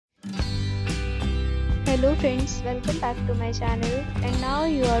Hello friends, welcome back to my channel, and now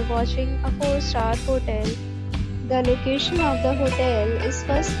you are watching a 4-star hotel. The location of the hotel is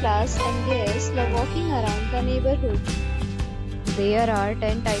first class and guests love walking around the neighborhood. There are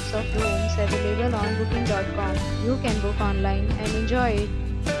 10 types of rooms available on booking.com. You can book online and enjoy it.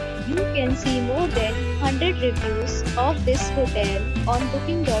 You can see more than 100 reviews of this hotel on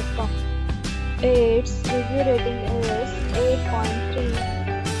booking.com. Its review rating is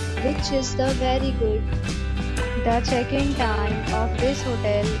 8.3, which is the very good. The check-in time of this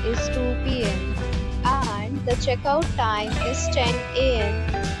hotel is 2 p.m. and the checkout time is 10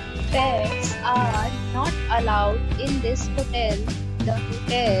 a.m. Pets are not allowed in this hotel. The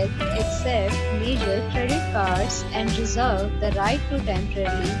hotel accepts major credit cards and reserves the right to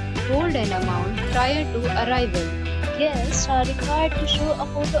temporarily hold an amount prior to arrival. Guests are required to show a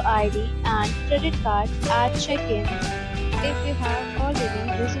photo ID and credit card at check-in. If you have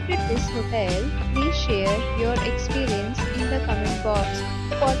already visited this hotel, please share your experience in the comment box.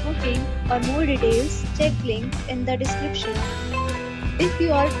 For booking or more details, check link in the description. If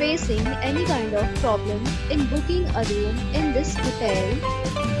you are facing any kind of problem in booking a room in this hotel,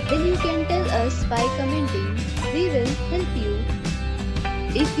 then you can tell us by commenting. We will help you.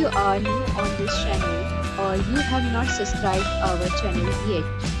 If you are new on this channel or you have not subscribed our channel yet,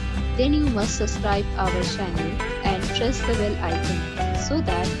 then you must subscribe our channel and press the bell icon so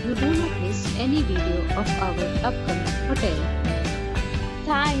that you do not miss any video of our upcoming hotel.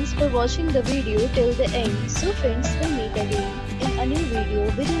 Thanks for watching the video till the end. So friends, will meet again in a new video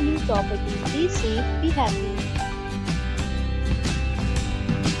with a new property. Be safe, be happy.